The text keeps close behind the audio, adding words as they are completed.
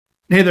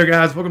Hey there,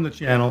 guys. Welcome to the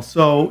channel.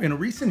 So in a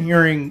recent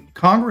hearing,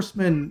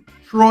 Congressman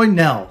Troy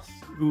Nehls,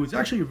 who is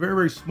actually a very,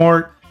 very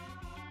smart,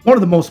 one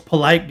of the most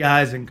polite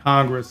guys in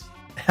Congress,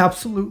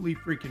 absolutely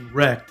freaking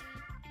wrecked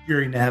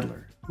Jerry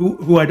Nadler,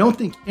 who I don't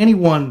think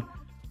anyone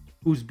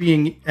who's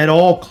being at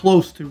all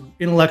close to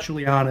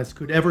intellectually honest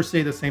could ever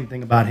say the same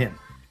thing about him.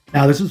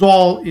 Now, this is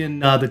all in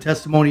the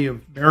testimony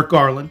of Merrick,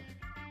 Garland,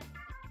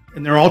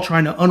 and they're all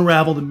trying to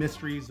unravel the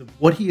mysteries of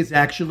what he is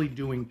actually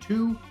doing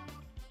to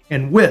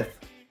and with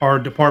our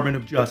Department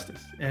of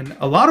Justice. And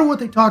a lot of what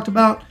they talked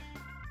about,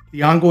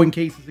 the ongoing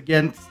cases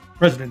against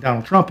President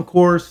Donald Trump, of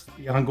course,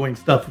 the ongoing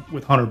stuff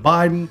with Hunter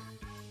Biden,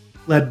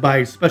 led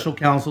by special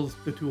counsels,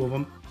 the two of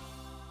them.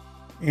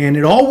 And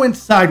it all went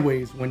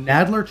sideways when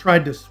Nadler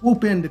tried to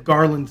swoop into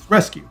Garland's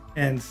rescue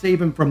and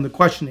save him from the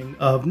questioning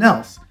of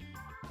Nehls.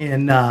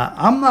 And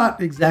I'm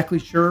not exactly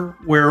sure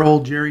where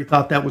old Jerry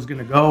thought that was going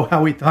to go,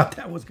 how he thought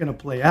that was going to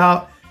play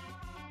out.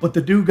 But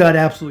the dude got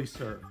absolutely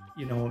served.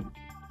 You know,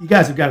 you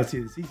guys have got to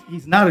see this.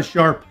 He's not as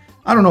sharp.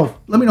 I don't know.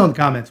 Let me know in the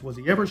comments. Was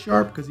he ever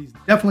sharp? Because he's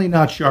definitely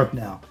not sharp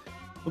now.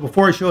 But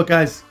before I show it,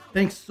 guys,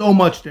 thanks so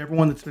much to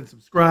everyone that's been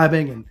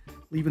subscribing and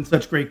leaving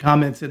such great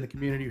comments in the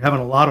community. We're having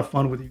a lot of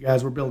fun with you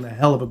guys. We're building a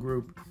hell of a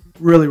group.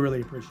 Really,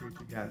 really appreciate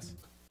you guys.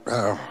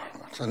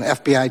 It's an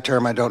FBI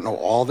term. I don't know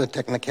all the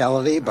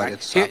technicality, but right.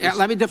 it's... Here,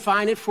 let me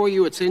define it for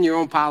you. It's in your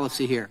own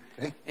policy here.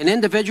 Okay. An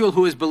individual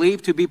who is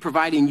believed to be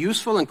providing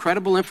useful and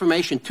credible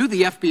information to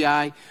the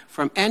FBI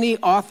from any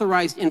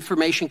authorized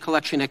information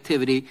collection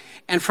activity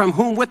and from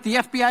whom what the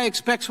FBI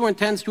expects or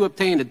intends to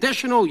obtain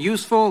additional,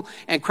 useful,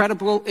 and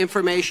credible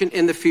information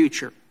in the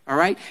future. All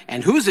right?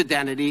 And whose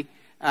identity,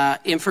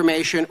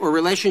 information, or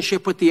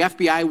relationship with the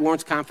FBI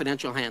warrants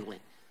confidential handling.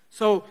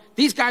 So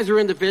these guys are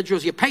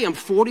individuals. You pay them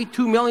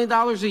 $42 million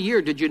a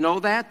year. Did you know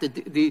that?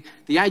 The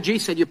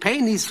IG said you're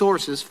paying these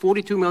sources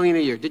 $42 million a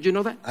year. Did you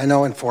know that? I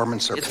know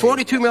informants are It's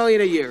 $42 million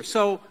a year.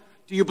 So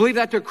do you believe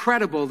that they're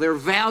credible? They're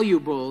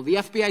valuable. The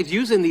FBI is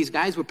using these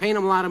guys. We're paying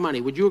them a lot of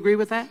money. Would you agree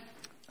with that?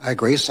 I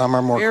agree. Some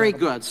are more Very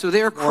credible. good. So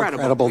they're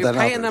credible. You're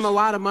paying them a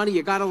lot of money.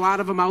 You got a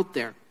lot of them out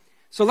there.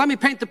 So let me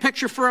paint the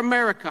picture for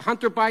America.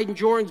 Hunter Biden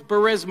joins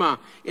Burisma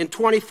in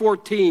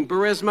 2014.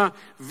 Burisma,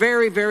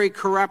 very, very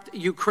corrupt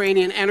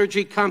Ukrainian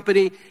energy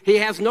company. He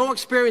has no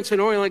experience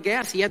in oil and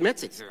gas. He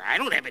admits it. He says, I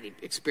don't have any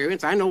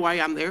experience. I know why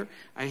I'm there.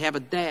 I have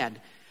a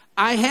dad.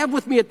 I have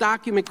with me a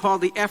document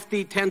called the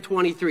FD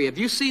 1023. Have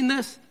you seen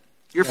this?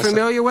 You're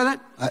familiar with it?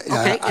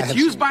 Okay. It's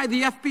used by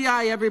the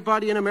FBI,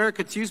 everybody in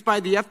America. It's used by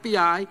the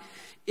FBI.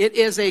 It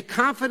is a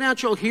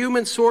confidential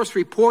human source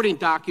reporting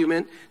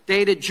document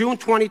dated June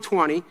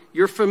 2020.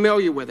 You're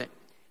familiar with it.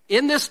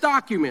 In this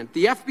document,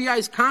 the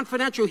FBI's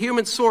confidential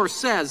human source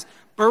says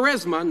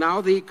Burisma, now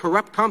the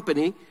corrupt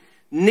company,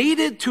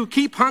 needed to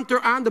keep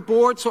Hunter on the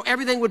board so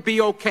everything would be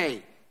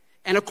okay.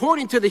 And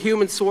according to the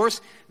human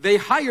source, they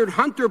hired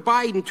Hunter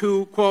Biden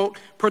to, quote,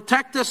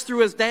 protect us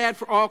through his dad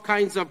for all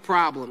kinds of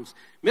problems.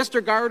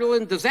 Mr.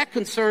 Garland, does that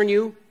concern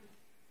you?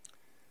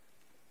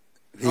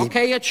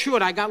 Okay, it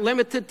should. I got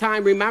limited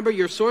time. Remember,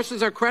 your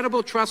sources are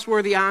credible,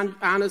 trustworthy,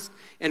 honest,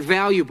 and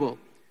valuable.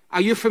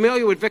 Are you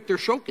familiar with Victor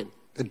Shokin?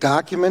 The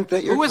document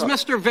that you're... Who is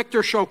Mr.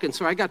 Victor Shokin?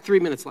 So I got 3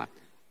 minutes left.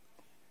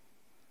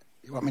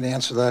 You want me to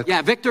answer that?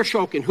 Yeah, Victor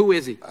Shokin. Who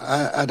is he?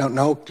 I don't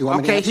know. Do you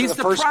want me to answer the first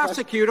question? Okay, he's the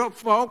prosecutor,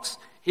 folks.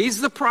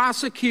 He's the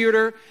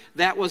prosecutor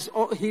that was...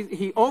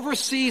 He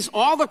oversees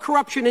all the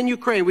corruption in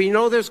Ukraine. We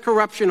know there's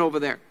corruption over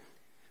there.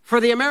 For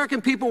the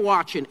American people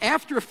watching,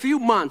 after a few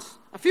months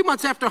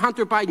after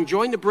Hunter Biden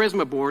joined the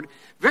Burisma board,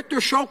 Victor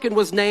Shokin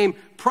was named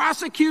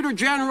Prosecutor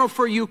General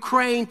for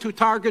Ukraine to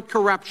target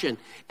corruption.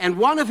 And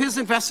one of his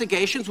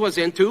investigations was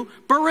into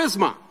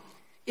Burisma.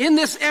 In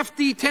this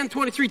FD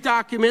 1023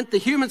 document, the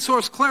human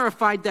source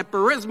clarified that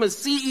Burisma's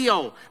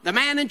CEO, the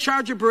man in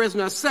charge of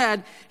Burisma,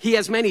 said he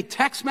has many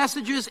text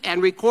messages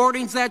and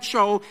recordings that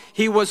show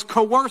he was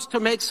coerced to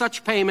make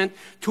such payment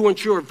to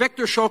ensure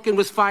Victor Shokin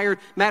was fired.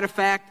 Matter of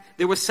fact,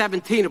 there were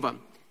 17 of them.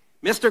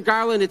 Mr.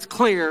 Garland, it's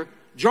clear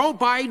Joe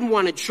Biden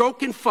wanted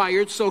Shokin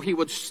fired so he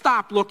would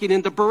stop looking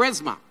into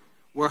Burisma,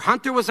 where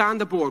Hunter was on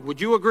the board.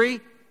 Would you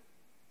agree?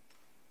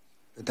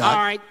 All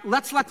right,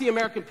 let's let the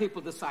American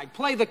people decide.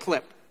 Play the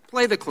clip.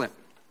 Play the clip.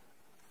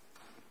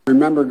 I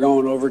remember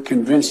going over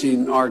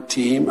convincing our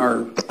team,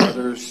 our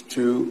others,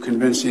 to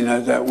convincing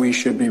us that we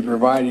should be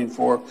providing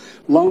for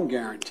loan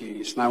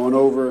guarantees. And I went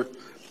over,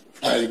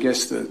 I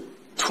guess, the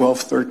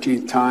 12th,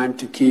 13th time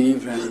to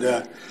Kyiv,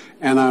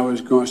 and I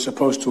was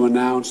supposed to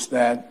announce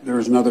that there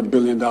was another $1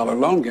 billion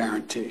loan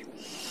guarantee.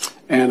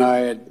 And I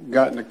had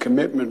gotten a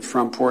commitment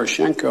from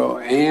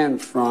Poroshenko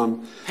and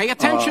from Pay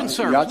attention,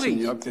 sir,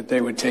 Yatsenyuk that they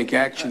would take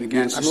action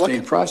against the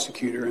state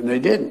prosecutor, and they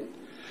didn't.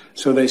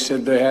 So they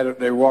said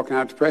they were walking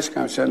out to press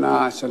conference. I said, no,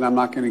 I said, I'm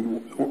not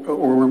going to,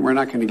 or we're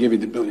not going to give you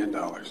the $1 billion.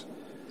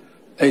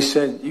 They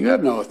said, you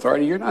have no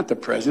authority. You're not the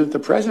president. The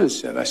president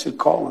said. I said,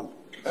 call him.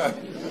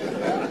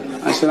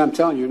 I said, I'm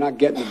telling you, you're not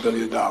getting the $1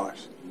 billion.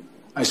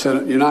 I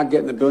said, you're not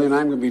getting the $1 billion.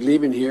 I'm going to be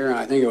leaving here. And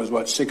I think it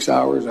was, 6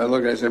 hours? I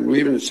looked, I said, I'm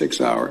leaving in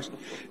 6 hours.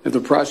 If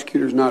the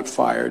prosecutor's not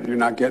fired, you're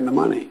not getting the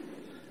money.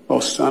 Oh,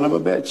 son of a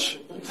bitch.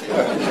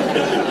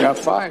 got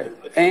fired.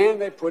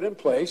 And they put in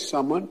place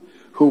someone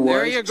who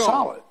was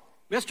solid.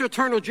 Mr.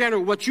 Attorney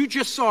General, what you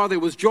just saw there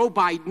was Joe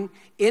Biden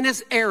in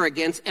his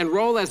arrogance and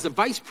role as the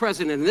vice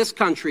president in this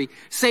country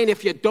saying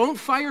if you don't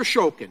fire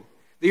Shokin,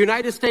 the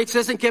United States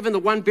isn't given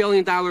the $1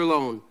 billion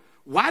loan.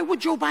 Why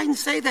would Joe Biden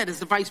say that as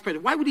the vice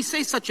president? Why would he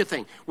say such a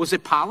thing? Was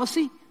it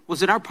policy?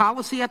 Was it our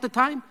policy at the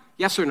time?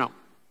 Yes or no?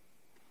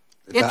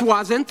 It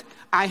wasn't.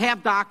 I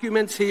have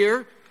documents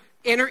here.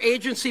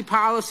 Interagency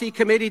Policy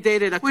Committee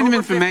dated October 15th. Point of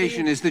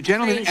information, is the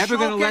gentleman ever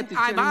going to let the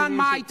gentleman I'm on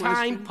my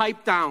time,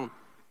 pipe down.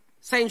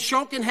 Saying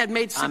Shokin had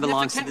made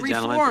significant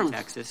reforms.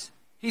 Texas.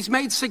 He's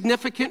made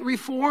significant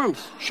reforms.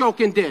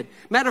 Shokin did.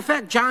 Matter of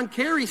fact, John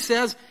Kerry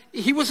says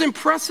he was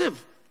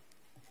impressive.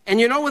 And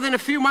you know, within a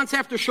few months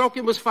after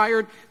Shokin was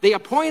fired, they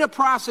appoint a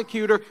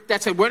prosecutor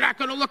that said, we're not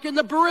going to look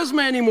into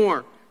Burisma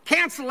anymore.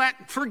 Cancel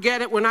that.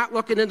 Forget it. We're not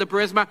looking into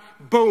Burisma.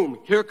 Boom.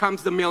 Here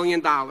comes the $1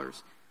 million.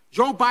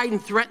 Joe Biden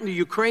threatened the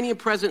Ukrainian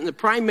president and the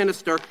prime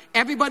minister.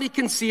 Everybody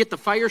can see it, to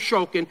fire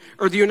Shokin,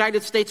 or the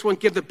United States won't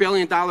give the $1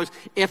 billion.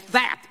 If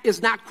that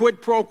is not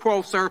quid pro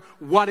quo, sir,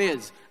 what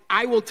is?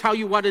 I will tell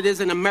you what it is,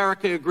 and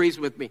America agrees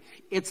with me.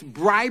 It's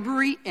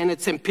bribery, and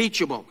it's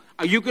impeachable.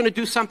 Are you going to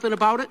do something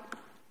about it?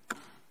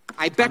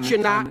 I bet you're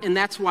not, and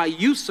that's why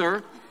you,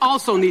 sir,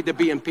 also need to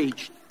be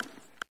impeached.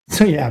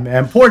 So, yeah,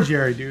 man, poor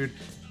Jerry, dude.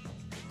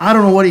 I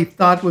don't know what he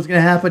thought was going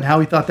to happen, how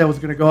he thought that was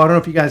going to go. I don't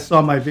know if you guys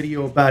saw my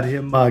video about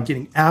him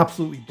getting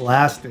absolutely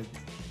blasted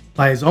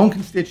by his own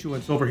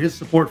constituents over his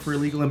support for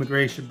illegal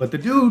immigration. But the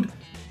dude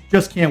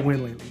just can't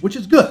win lately, which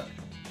is good.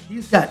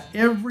 He's got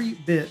every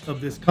bit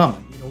of this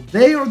coming. You know,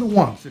 they are the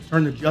ones that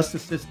turned the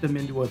justice system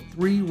into a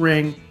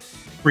three-ring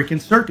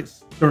freaking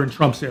circus during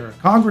Trump's era.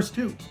 Congress,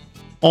 too.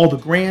 All the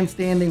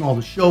grandstanding, all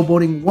the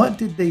showboating. What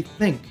did they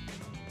think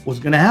was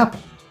going to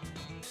happen?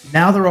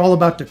 Now they're all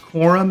about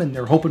decorum and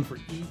they're hoping for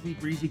easy,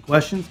 breezy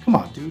questions. Come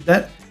on, dude.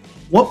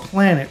 What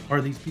planet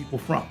are these people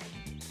from?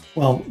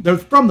 Well, they're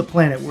from the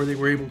planet where they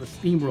were able to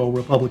steamroll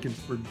Republicans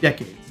for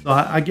decades. So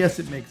I guess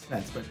it makes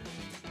sense. But,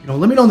 you know,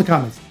 let me know in the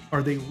comments.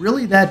 Are they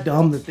really that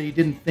dumb that they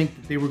didn't think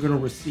that they were going to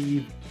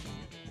receive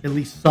at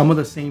least some of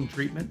the same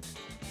treatment?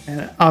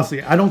 And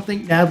honestly, I don't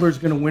think Nadler's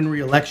going to win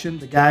re-election.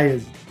 The guy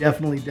is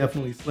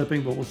definitely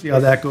slipping, but we'll see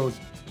how that goes.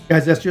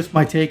 Guys, that's just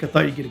my take. I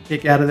thought you'd get a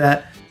kick out of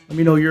that. Let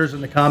me know yours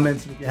in the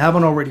comments. And if you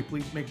haven't already,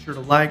 please make sure to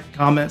like,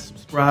 comment,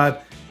 subscribe,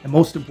 and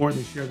most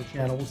importantly, share the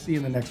channel. We'll see you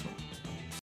in the next one.